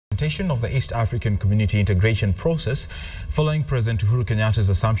implementation of the East African Community integration process following President Uhuru Kenyatta's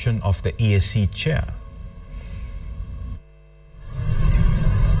assumption of the EAC chair.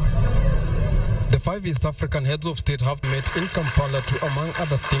 The 5 East African heads of state have met in Kampala to, among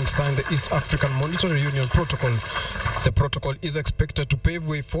other things, sign the East African Monetary Union Protocol. The protocol is expected to pave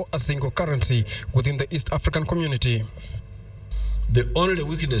way for a single currency within the East African community. The only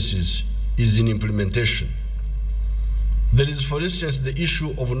weaknesses is in implementation. There is, for instance, the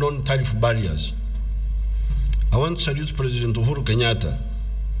issue of non-tariff barriers. I want to salute President Uhuru Kenyatta.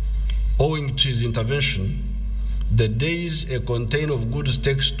 Owing to his intervention, the days a container of goods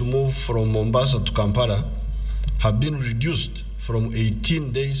takes to move from Mombasa to Kampala have been reduced from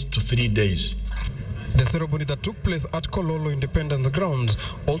 18 days to 3 days. The ceremony that took place at Kololo Independence Grounds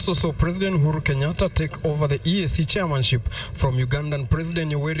also saw President Uhuru Kenyatta take over the EAC chairmanship from Ugandan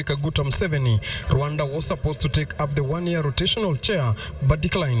President Yoweri Kaguta Museveni. Rwanda was supposed to take up the one-year rotational chair but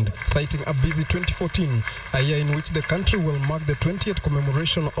declined, citing a busy 2014, a year in which the country will mark the 20th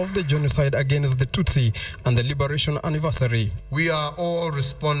commemoration of the genocide against the Tutsi and the liberation anniversary. We are all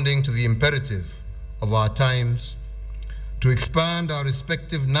responding to the imperative of our times to expand our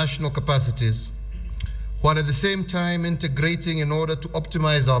respective national capacities, while at the same time integrating in order to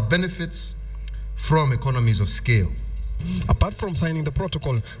optimize our benefits from economies of scale. Apart from signing the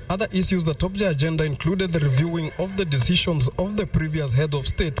protocol, other issues that topped the agenda included the reviewing of the decisions of the previous head of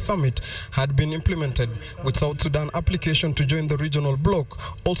state summit had been implemented, with South Sudan application to join the regional bloc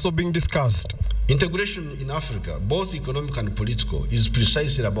also being discussed. Integration in Africa, both economic and political, is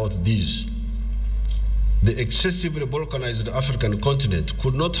precisely about these. The excessively balkanized African continent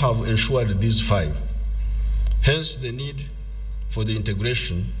could not have ensured these 5. Hence the need for the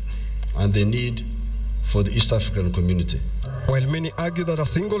integration and the need for the East African community. While many argue that a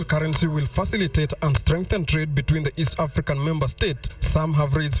single currency will facilitate and strengthen trade between the East African member states, some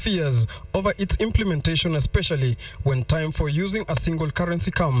have raised fears over its implementation, especially when time for using a single currency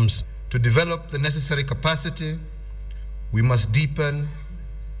comes. To develop the necessary capacity, we must deepen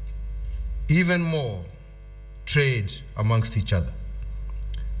even more trade amongst each other.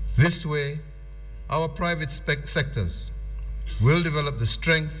 This way, our private sectors will develop the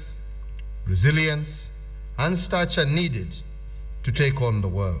strength, resilience, and stature needed to take on the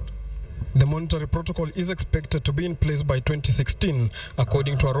world. The monetary protocol is expected to be in place by 2016,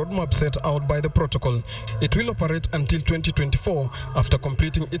 according to a roadmap set out by the protocol. It will operate until 2024 after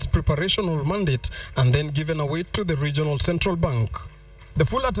completing its preparational mandate and then given away to the regional central bank. The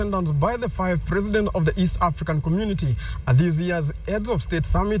full attendance by the 5 presidents of the East African Community at this year's Heads of State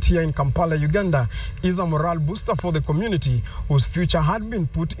Summit here in Kampala, Uganda, is a morale booster for the community, whose future had been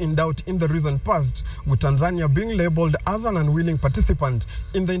put in doubt in the recent past, with Tanzania being labeled as an unwilling participant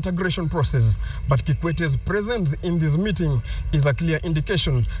in the integration process. But Kikwete's presence in this meeting is a clear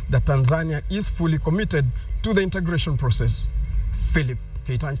indication that Tanzania is fully committed to the integration process. Philip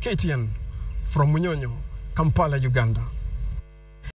Keitan KTN from Munyonyo, Kampala, Uganda.